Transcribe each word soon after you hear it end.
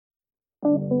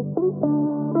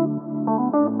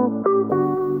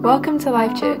Welcome to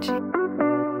Life Church.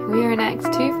 We are an Acts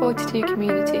 242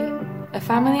 community, a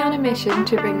family on a mission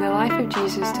to bring the life of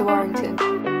Jesus to Warrington.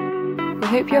 We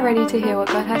hope you're ready to hear what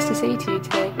God has to say to you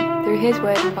today through His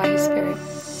Word and by His Spirit.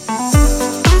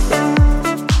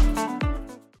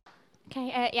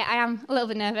 I am a little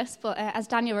bit nervous, but as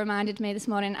Daniel reminded me this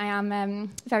morning, I am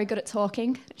very good at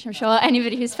talking, which I'm sure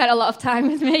anybody who's spent a lot of time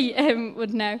with me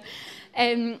would know.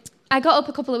 I got up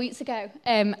a couple of weeks ago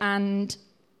and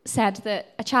said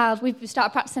that we've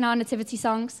started practicing our nativity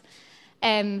songs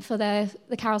for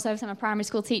the carol service. I'm a primary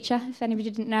school teacher, if anybody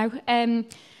didn't know.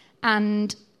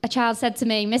 And a child said to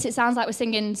me, "Miss, it sounds like we're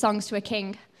singing songs to a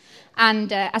king."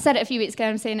 And I said it a few weeks ago,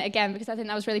 I'm saying it again because I think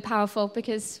that was really powerful,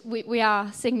 because we are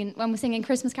singing, when we're singing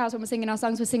Christmas carols, when we're singing our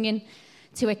songs, we're singing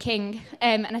to a king.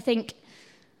 And I think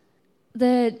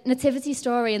the nativity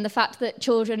story and the fact that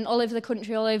children all over the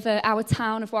country, all over our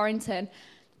town of Warrington,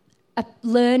 are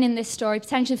learning this story,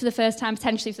 potentially for the first time,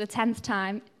 potentially for the 10th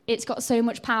time, it's got so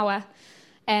much power.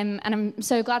 And I'm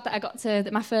so glad that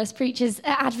that my first preach is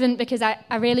at Advent, because I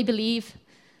really believe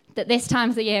that this time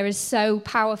of the year is so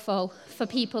powerful for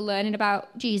people learning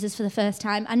about Jesus for the first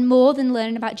time. And more than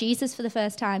learning about Jesus for the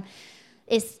first time,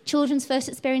 it's children's first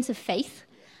experience of faith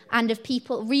and of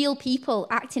people, real people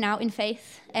acting out in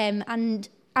faith. And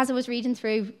as I was reading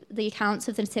through the accounts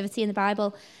of the Nativity in the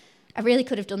Bible, I really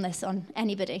could have done this on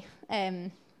anybody.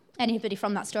 Anybody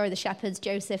from that story, the shepherds,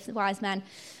 Joseph, the wise men.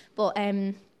 But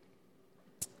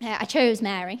I chose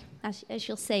Mary, as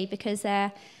you'll see, because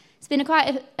it's been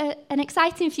quite an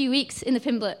exciting few weeks in the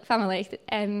Pimblett family.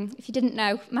 If you didn't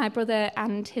know, my brother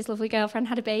and his lovely girlfriend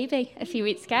had a baby a few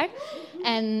weeks ago.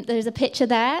 And there's a picture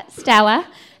there, Stella,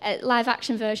 a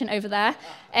live-action version over there,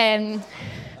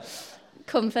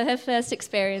 come for her first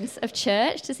experience of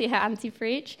church to see her auntie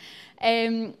preach.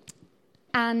 And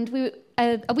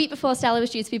a week before Stella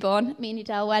was due to be born, me and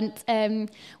Edel went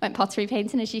pottery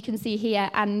painting, as you can see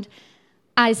here, and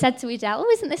I said to Edel, "Oh,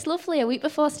 isn't this lovely? A week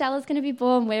before Stella's going to be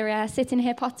born, we're sitting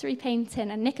here pottery painting."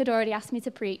 And Nick had already asked me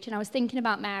to preach, and I was thinking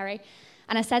about Mary.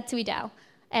 And I said to Edel,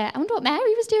 "I wonder what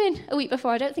Mary was doing a week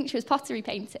before. I don't think she was pottery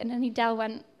painting." And Edel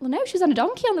went, "Well, no, she was on a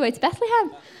donkey on the way to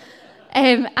Bethlehem."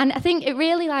 And I think it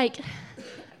really,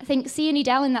 seeing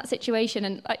Edel in that situation,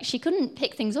 and she couldn't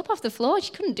pick things up off the floor,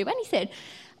 she couldn't do anything.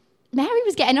 Mary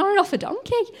was getting on and off a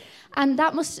donkey. And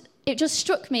it just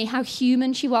struck me how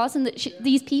human she was, and that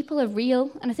these people are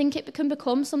real. And I think it can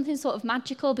become something sort of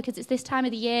magical, because it's this time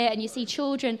of the year and you see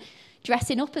children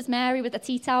dressing up as Mary with their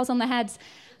tea towels on their heads.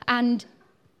 And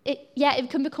it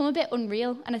can become a bit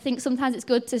unreal. And I think sometimes it's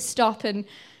good to stop and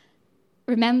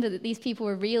remember that these people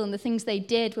were real, and the things they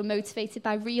did were motivated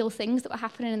by real things that were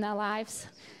happening in their lives.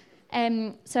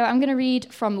 So I'm going to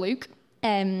read from Luke,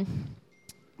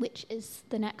 which is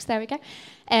the next, there we go.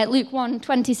 Luke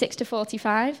 1:26 to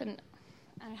 45, and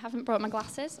I haven't brought my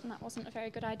glasses, and that wasn't a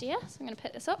very good idea, so I'm going to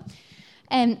pick this up.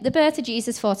 The birth of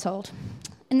Jesus foretold.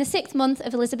 In the 6th month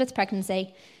of Elizabeth's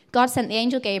pregnancy, God sent the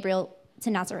angel Gabriel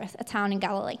to Nazareth, a town in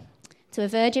Galilee, to a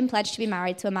virgin pledged to be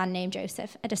married to a man named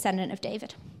Joseph, a descendant of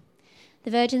David.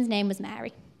 The virgin's name was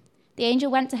Mary. The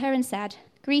angel went to her and said,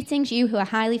 "Greetings, you who are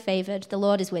highly favoured, the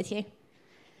Lord is with you."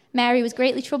 Mary was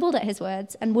greatly troubled at his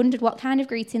words and wondered what kind of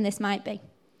greeting this might be.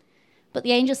 But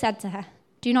the angel said to her,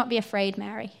 "Do not be afraid,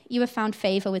 Mary. You have found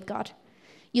favour with God.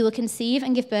 You will conceive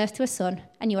and give birth to a son,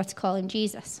 and you are to call him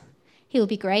Jesus. He will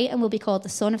be great and will be called the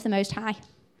Son of the Most High.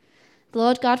 The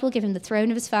Lord God will give him the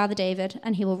throne of his father David,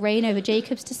 and he will reign over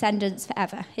Jacob's descendants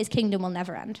forever. His kingdom will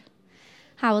never end."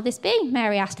 "How will this be?"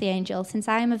 Mary asked the angel, "since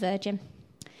I am a virgin?"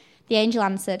 The angel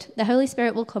answered, "The Holy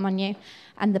Spirit will come on you,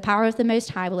 and the power of the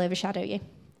Most High will overshadow you.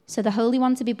 So the Holy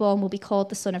One to be born will be called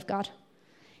the Son of God.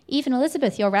 Even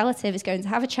Elizabeth, your relative, is going to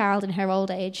have a child in her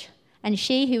old age, and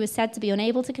she who was said to be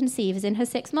unable to conceive is in her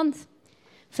 6th month.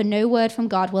 For no word from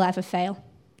God will ever fail."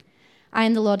 "I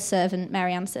am the Lord's servant,"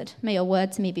 Mary answered. "May your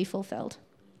word to me be fulfilled."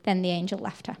 Then the angel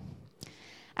left her.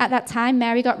 At that time,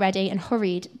 Mary got ready and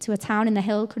hurried to a town in the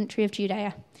hill country of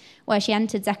Judea, where she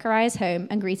entered Zechariah's home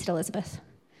and greeted Elizabeth.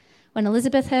 When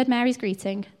Elizabeth heard Mary's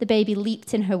greeting, the baby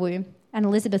leaped in her womb, and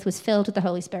Elizabeth was filled with the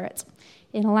Holy Spirit.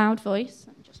 In a loud voice,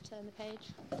 let me just turn the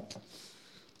page.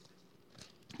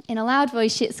 In a loud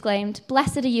voice, she exclaimed,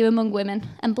 "Blessed are you among women,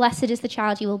 and blessed is the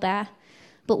child you will bear.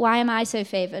 But why am I so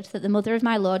favoured that the mother of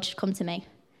my Lord should come to me?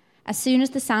 As soon as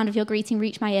the sound of your greeting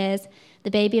reached my ears,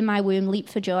 the baby in my womb leaped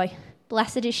for joy.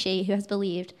 Blessed is she who has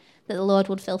believed that the Lord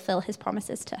would fulfill his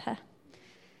promises to her."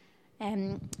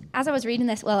 As I was reading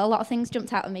this, a lot of things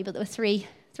jumped out at me, but there were three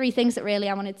things that really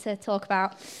I wanted to talk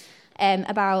about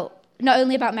not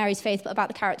only about Mary's faith, but about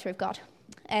the character of God.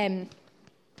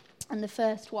 And the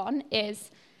first one is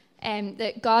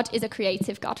that God is a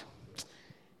creative God.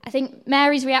 I think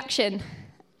Mary's reaction,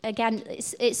 again,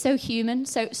 it's so human,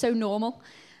 so normal.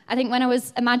 I think when I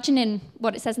was imagining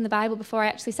what it says in the Bible before I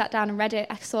actually sat down and read it,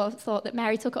 I sort of thought that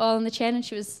Mary took it all on the chin and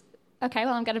she was, okay,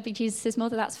 well, I'm going to be Jesus'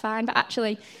 mother, that's fine. But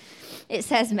actually, it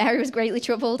says Mary was greatly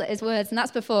troubled at his words, and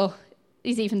that's before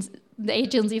the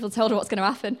angel's even told her what's going to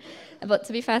happen. But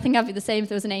to be fair, I think I'd be the same if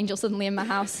there was an angel suddenly in my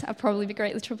house. I'd probably be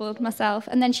greatly troubled myself.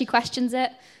 And then she questions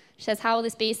it. She says, how will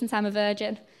this be since I'm a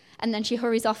virgin? And then she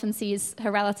hurries off and sees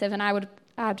her relative, and I'd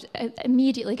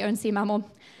immediately go and see my mum.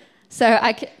 So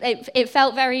it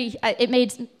felt very,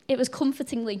 it was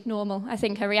comfortingly normal, I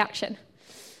think, her reaction.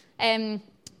 The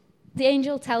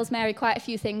angel tells Mary quite a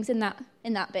few things in that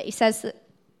bit. He says that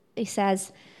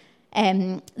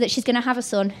she's going to have a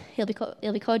son. He'll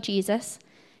be called Jesus.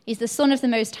 He's the Son of the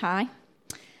Most High.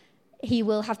 He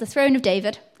will have the throne of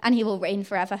David, and he will reign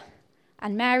forever.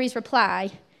 And Mary's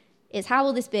reply is, how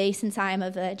will this be since I am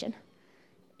a virgin?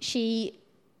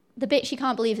 The bit she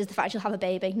can't believe is the fact she'll have a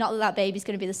baby, not that baby's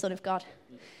going to be the Son of God.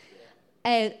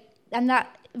 And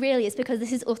that really is because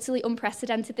this is utterly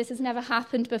unprecedented. This has never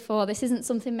happened before. This isn't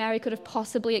something Mary could have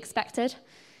possibly expected.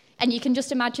 And you can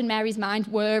just imagine Mary's mind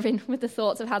whirring with the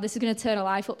thoughts of how this is going to turn her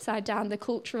life upside down, the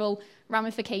cultural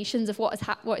ramifications of what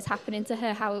is happening to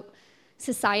her, how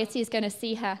society is going to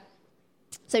see her.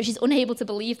 So she's unable to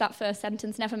believe that first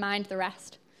sentence, never mind the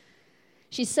rest.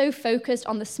 She's so focused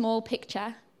on the small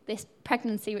picture, this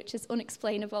pregnancy which is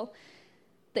unexplainable,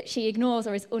 that she ignores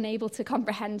or is unable to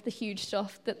comprehend the huge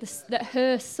stuff, that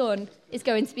her son is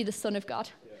going to be the Son of God.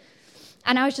 Yeah.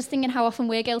 And I was just thinking how often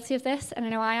we're guilty of this, and I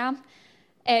know I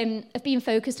am, of being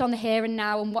focused on the here and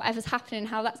now and whatever's happening and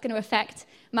how that's going to affect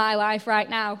my life right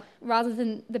now, rather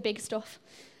than the big stuff.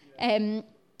 And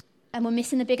we're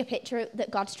missing the bigger picture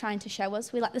that God's trying to show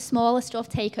us. We let the smaller stuff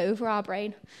take over our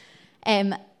brain,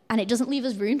 and it doesn't leave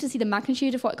us room to see the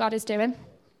magnitude of what God is doing.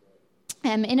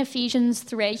 In Ephesians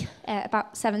 3,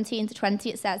 about 17 to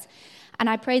 20, it says, and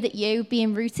I pray that you,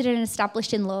 being rooted and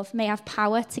established in love, may have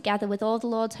power together with all the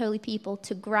Lord's holy people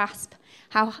to grasp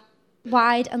how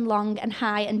wide and long and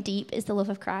high and deep is the love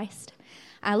of Christ.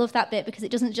 I love that bit because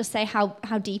it doesn't just say how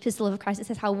deep is the love of Christ, it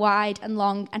says how wide and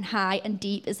long and high and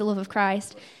deep is the love of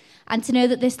Christ. And to know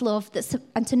this love that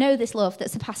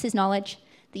surpasses knowledge,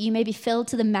 that you may be filled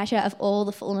to the measure of all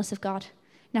the fullness of God.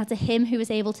 Now to him who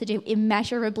is able to do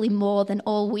immeasurably more than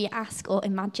all we ask or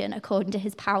imagine, according to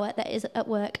his power that is at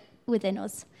work within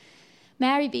us.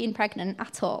 Mary being pregnant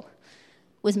at all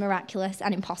was miraculous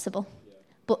and impossible.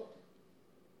 But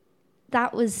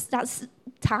that's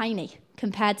tiny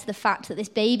compared to the fact that this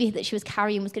baby that she was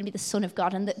carrying was going to be the Son of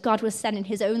God, and that God was sending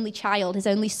his only child, his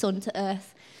only son to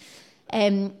earth.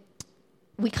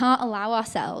 We can't allow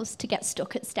ourselves to get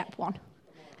stuck at step one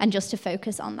and just to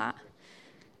focus on that.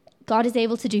 God is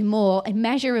able to do more,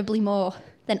 immeasurably more,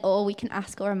 than all we can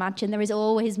ask or imagine. There is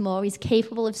always more. He's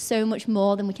capable of so much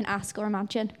more than we can ask or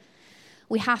imagine.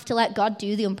 We have to let God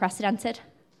do the unprecedented.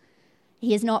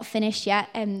 He is not finished yet.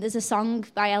 There's a song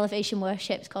by Elevation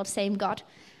Worship called Same God.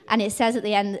 And it says at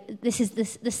the end, this is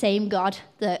the same God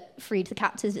that freed the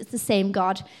captives. It's the same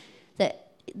God that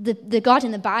the God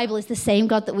in the Bible is the same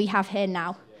God that we have here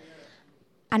now.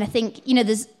 And I think,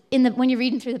 when you're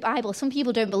reading through the Bible, some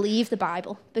people don't believe the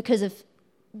Bible because of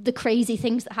the crazy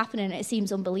things that happen in it. It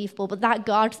seems unbelievable. But that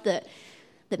God that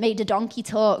made a donkey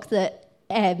talk, that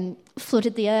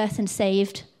flooded the earth and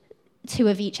saved 2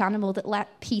 of each animal, that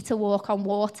let Peter walk on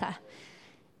water,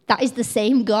 that is the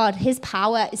same God. His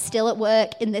power is still at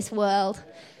work in this world.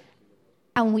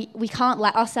 And we can't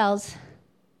let our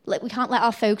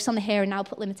focus on the here and now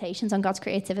put limitations on God's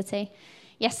creativity.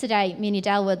 Yesterday, me and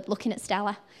Edel were looking at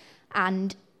Stella,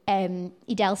 and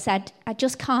Edel said, I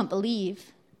just can't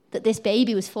believe that this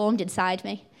baby was formed inside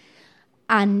me.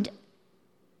 And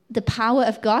the power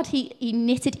of God, he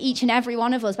knitted each and every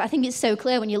one of us. But I think it's so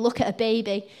clear when you look at a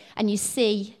baby and you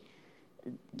see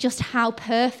just how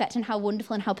perfect and how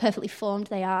wonderful and how perfectly formed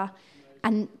they are.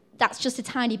 And that's just a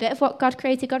tiny bit of what God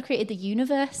created. God created the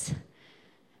universe.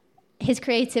 His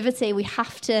creativity, we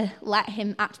have to let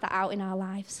him act that out in our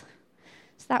lives.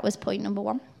 So that was point number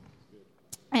 1.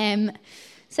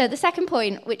 So the second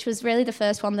point, which was really the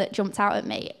first one that jumped out at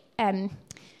me,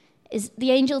 is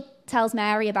the angel tells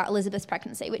Mary about Elizabeth's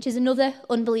pregnancy, which is another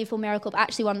unbelievable miracle, but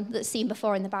actually one that's seen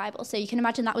before in the Bible. So you can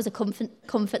imagine that was a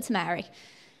comfort to Mary,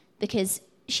 because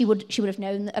she would have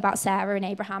known about Sarah and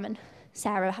Abraham and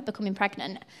Sarah becoming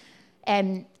pregnant.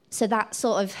 So that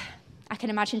sort of, I can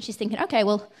imagine she's thinking, okay,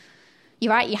 well,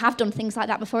 you're right, you have done things like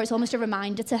that before. It's almost a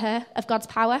reminder to her of God's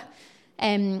power.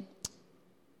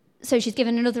 So she's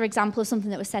given another example of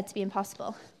something that was said to be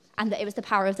impossible. and that it was the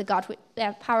power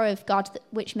of God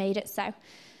which made it so.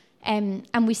 And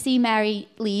we see Mary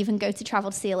leave and go to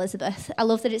travel to see Elizabeth. I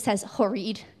love that it says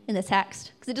hurried in the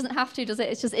text, because it doesn't have to, does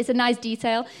it? It's a nice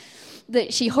detail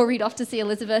that she hurried off to see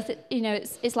Elizabeth.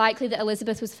 It's likely that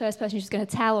Elizabeth was the first person she was going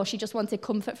to tell, or she just wanted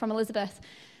comfort from Elizabeth.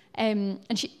 And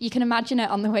you can imagine it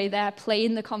on the way there,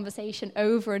 playing the conversation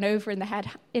over and over in her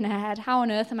head. How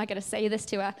on earth am I going to say this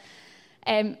to her?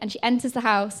 And she enters the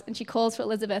house and she calls for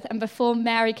Elizabeth. And before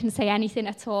Mary can say anything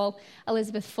at all,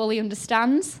 Elizabeth fully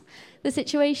understands the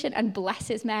situation and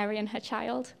blesses Mary and her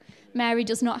child. Mary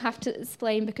does not have to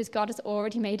explain, because God has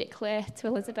already made it clear to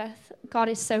Elizabeth. God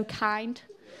is so kind.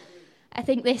 I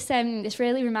think this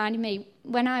really reminded me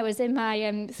when I was in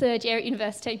my third year at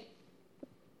university.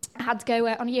 I had to go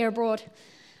on a year abroad,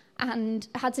 and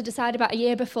I had to decide about a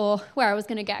year before where I was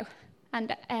going to go.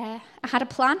 And I had a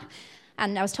plan,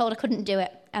 and I was told I couldn't do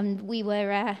it. And we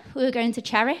were going to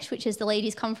Cherish, which is the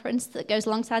ladies' conference that goes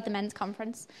alongside the men's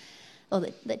conference, or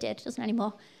that did, doesn't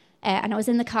anymore. And I was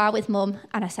in the car with Mum,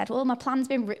 and I said, "Well, my plan's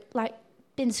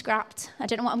been scrapped. I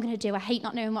don't know what I'm going to do. I hate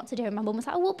not knowing what to do." And my mum was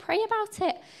like, "Oh, we'll pray about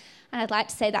it." And I'd like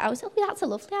to say that I was, "Oh, that's a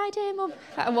lovely idea, Mum."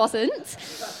 But I wasn't.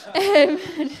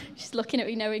 She's looking at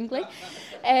me knowingly.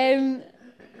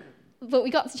 But we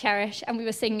got to Cherish, and we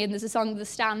were singing. There's a song, "The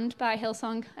Stand" by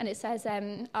Hillsong, and it says,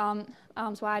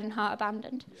 "Arms wide and heart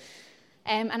abandoned."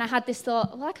 And I had this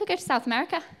thought, well, I could go to South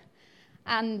America.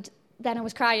 And then I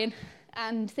was crying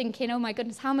and thinking, oh my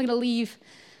goodness, how am I going to leave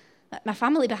my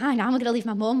family behind? How am I going to leave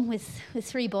my mum with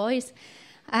 3 boys?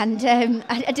 And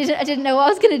I didn't know what I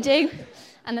was going to do.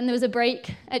 And then there was a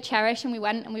break at Cherish, and we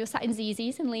went, and we were sat in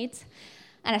Zizi's in Leeds.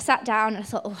 And I sat down, and I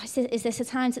thought, oh, is this a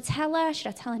time to tell her? Should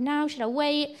I tell her now? Should I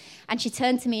wait? And she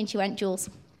turned to me and she went, "Jules,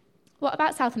 what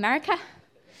about South America?"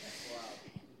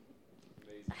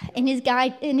 In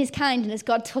his kindness,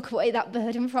 God took away that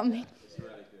burden from me.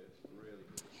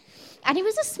 And it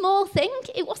was a small thing.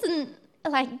 It wasn't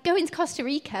like going to Costa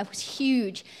Rica was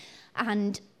huge.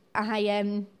 And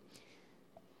I,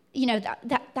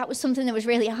 that was something that was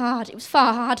really hard. It was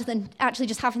far harder than actually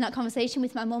just having that conversation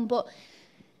with my mum. But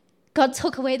God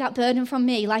took away that burden from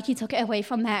me like he took it away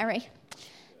from Mary.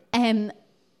 In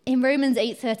Romans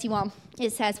 8:31,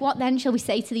 it says, "What then shall we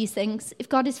say to these things? If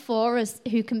God is for us,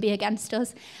 who can be against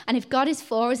us? And if God is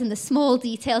for us in the small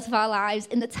details of our lives,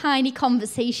 in the tiny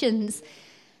conversations,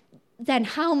 then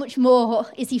how much more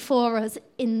is he for us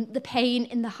in the pain,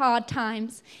 in the hard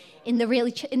times, in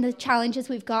the challenges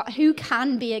we've got? Who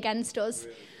can be against us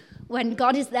when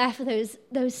God is there for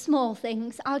those small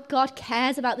things?" Our God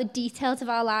cares about the details of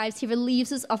our lives. He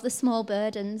relieves us of the small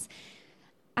burdens.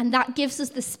 And that gives us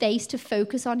the space to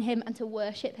focus on him and to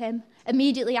worship him.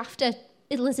 Immediately after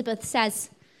Elizabeth says,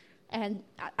 and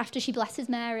after she blesses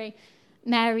Mary,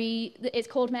 it's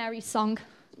called Mary's Song,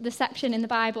 the section in the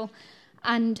Bible.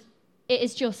 And it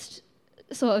is just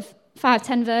sort of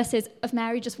 5-10 verses of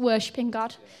Mary just worshipping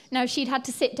God. Now, if she'd had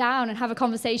to sit down and have a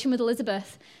conversation with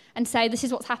Elizabeth and say, "This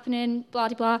is what's happening, blah,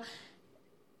 blah, blah,"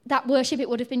 that worship, it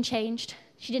would have been changed.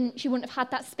 She wouldn't have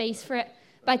had that space for it.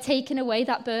 By taking away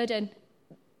that burden,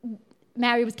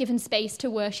 Mary was given space to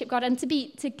worship God and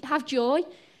to have joy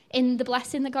in the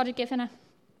blessing that God had given her.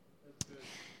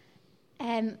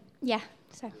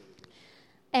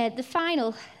 The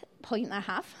final point I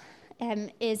have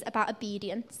is about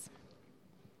obedience.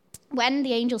 When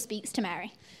the angel speaks to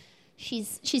Mary,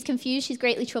 she's confused, she's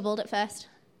greatly troubled at first.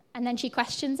 And then she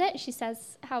questions it. She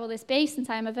says, "How will this be, since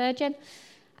I am a virgin?"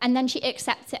 And then she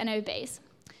accepts it and obeys.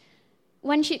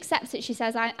 When she accepts it, she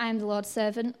says, I am the Lord's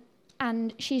servant.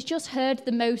 And she's just heard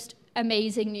the most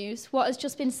amazing news. What has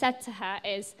just been said to her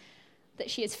is that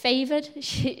she is favoured.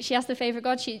 She has the favour of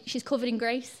God. She's covered in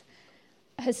grace.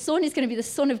 Her son is going to be the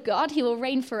Son of God. He will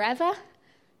reign forever.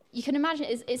 You can imagine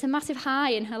it's a massive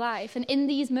high in her life. And in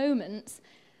these moments,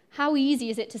 how easy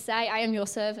is it to say, "I am your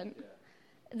servant,"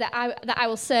 that I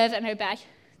will serve and obey.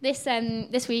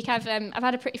 This week, I've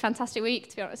had a pretty fantastic week,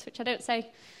 to be honest, which I don't say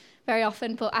very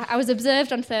often, but I was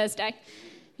observed on Thursday.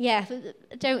 Yeah,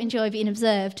 I don't enjoy being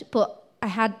observed, but I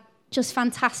had just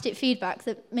fantastic feedback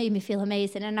that made me feel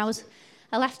amazing. And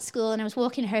I left school and I was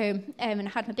walking home and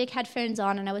I had my big headphones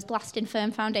on and I was blasting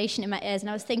Firm Foundation in my ears and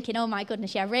I was thinking, oh my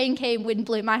goodness, yeah, rain came, wind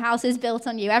blew, my house is built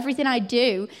on you. Everything I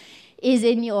do is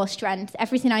in your strength.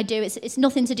 Everything I do, it's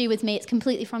nothing to do with me. It's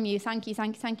completely from you. Thank you,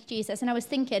 Jesus. And I was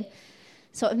thinking,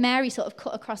 Mary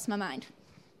cut across my mind.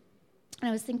 And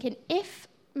I was thinking, if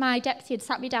my deputy had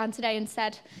sat me down today and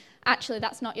said, actually,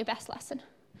 that's not your best lesson,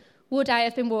 would I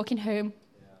have been walking home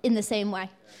in the same way?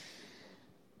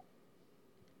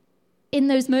 In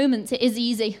those moments, it is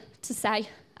easy to say,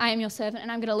 I am your servant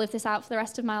and I'm going to live this out for the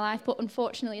rest of my life, but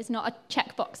unfortunately, it's not a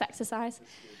checkbox exercise.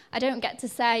 I don't get to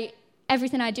say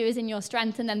everything I do is in your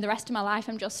strength and then the rest of my life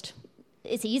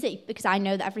it's easy because I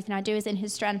know that everything I do is in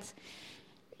his strength.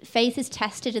 Faith is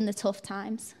tested in the tough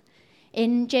times.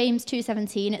 In James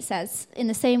 2:17 it says, in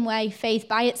the same way, faith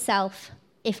by itself,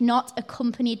 if not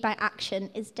accompanied by action,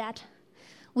 is dead.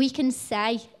 We can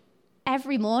say,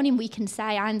 every morning we can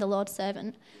say, I'm the Lord's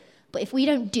servant. But if we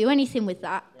don't do anything with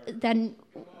that, then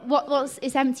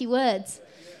it's empty words.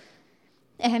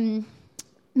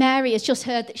 Mary has just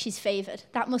heard that she's favoured.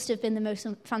 That must have been the most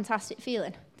fantastic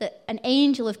feeling, that an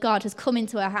angel of God has come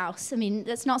into her house. I mean,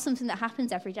 that's not something that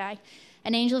happens every day.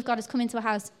 An angel of God has come into her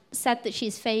house, said that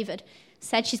she's favoured,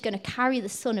 said she's going to carry the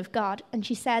Son of God, and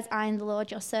she says, I am the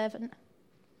Lord, your servant.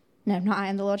 No, not I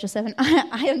am the Lord, your servant.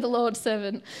 I am the Lord's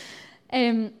servant.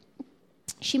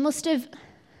 She must have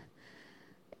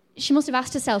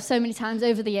asked herself so many times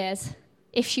over the years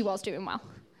if she was doing well.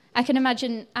 I can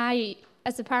imagine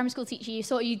as a primary school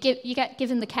teacher, you get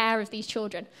given the care of these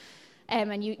children,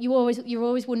 and you're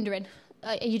always wondering,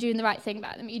 are you doing the right thing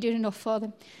by them? Are you doing enough for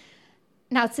them?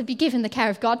 Now, to be given the care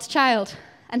of God's child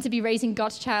and to be raising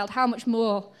God's child, how much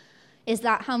more is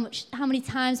that? How many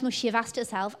times must she have asked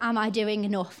herself, am I doing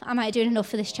enough? Am I doing enough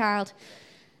for this child?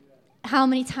 How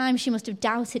many times she must have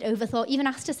doubted, overthought, even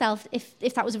asked herself if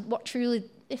that was truly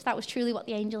what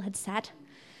the angel had said.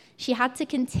 She had to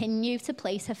continue to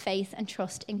place her faith and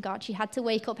trust in God. She had to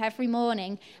wake up every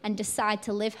morning and decide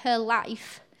to live her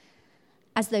life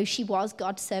as though she was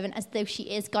God's servant, as though she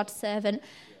is God's servant.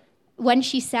 When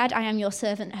she said, I am your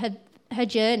servant, her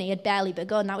journey had barely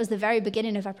begun. That was the very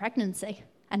beginning of her pregnancy.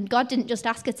 And God didn't just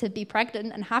ask her to be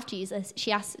pregnant and have Jesus.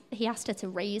 He asked her to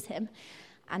raise him.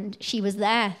 And she was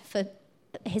there for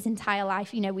his entire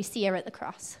life. You know, we see her at the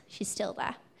cross. She's still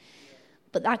there.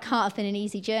 But that can't have been an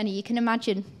easy journey. You can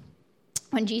imagine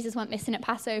when Jesus went missing at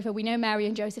Passover, we know Mary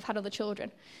and Joseph had other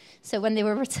children. So when they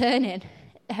were returning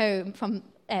home from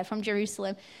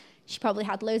Jerusalem, she probably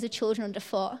had loads of children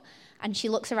underfoot. And she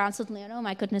looks around suddenly and, oh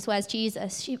my goodness, where's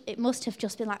Jesus? It must have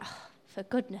just been like, oh, for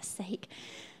goodness sake.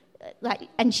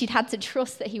 And she'd had to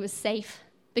trust that he was safe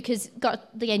because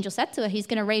the angel said to her, he's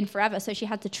going to reign forever. So she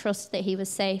had to trust that he was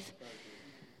safe.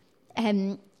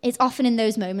 It's often in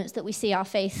those moments that we see our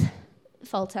faith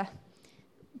falter,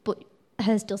 but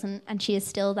hers doesn't, and she is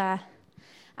still there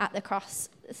at the cross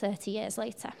 30 years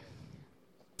later.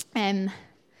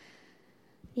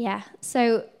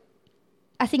 So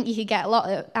I think you could get a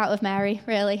lot out of Mary,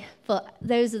 really, but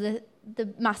those are the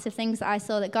massive things that I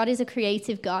saw, that God is a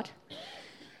creative God,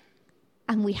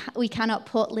 and we cannot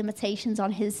put limitations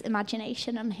on his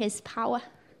imagination and his power.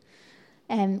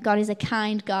 God is a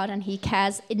kind God, and he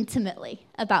cares intimately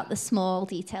about the small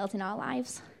details in our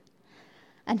lives.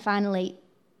 And finally,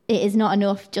 it is not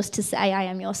enough just to say, I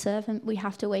am your servant. We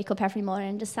have to wake up every morning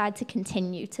and decide to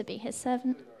continue to be his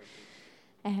servant.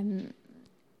 I'm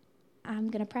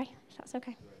going to pray, if that's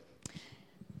okay.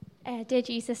 Dear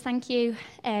Jesus, thank you.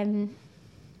 Thank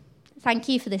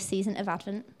you for this season of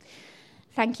Advent.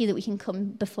 Thank you that we can come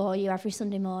before you every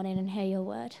Sunday morning and hear your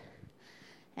word.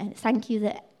 And thank you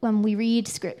that when we read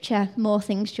Scripture, more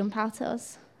things jump out at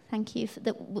us. Thank you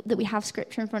that we have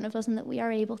Scripture in front of us and that we are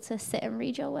able to sit and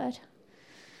read your word.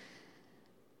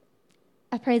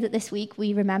 I pray that this week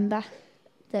we remember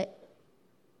that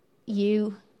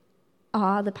you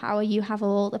are the power, you have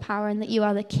all the power, and that you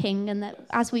are the King, and that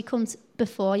as we come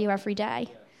before you every day,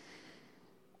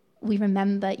 we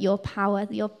remember your power,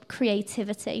 your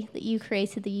creativity, that you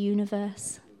created the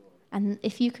universe. And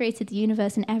if you created the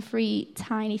universe in every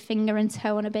tiny finger and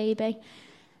toe on a baby,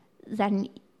 then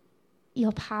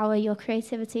your power, your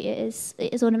creativity, it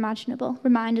is unimaginable.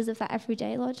 Remind us of that every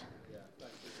day, Lord.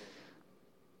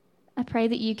 I pray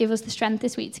that you give us the strength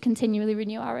this week to continually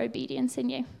renew our obedience in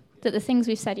you, that the things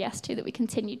we've said yes to, that we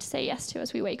continue to say yes to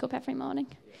as we wake up every morning.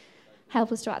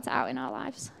 Help us to act it out in our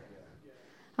lives.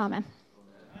 Amen.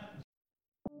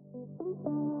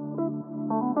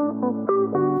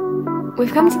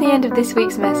 We've come to the end of this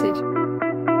week's message.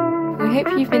 We hope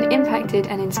you've been impacted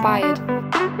and inspired.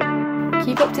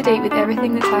 Keep up to date with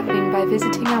everything that's happening by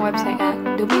visiting our website at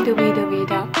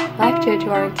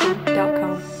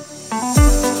www.lifechurchwarrington.com.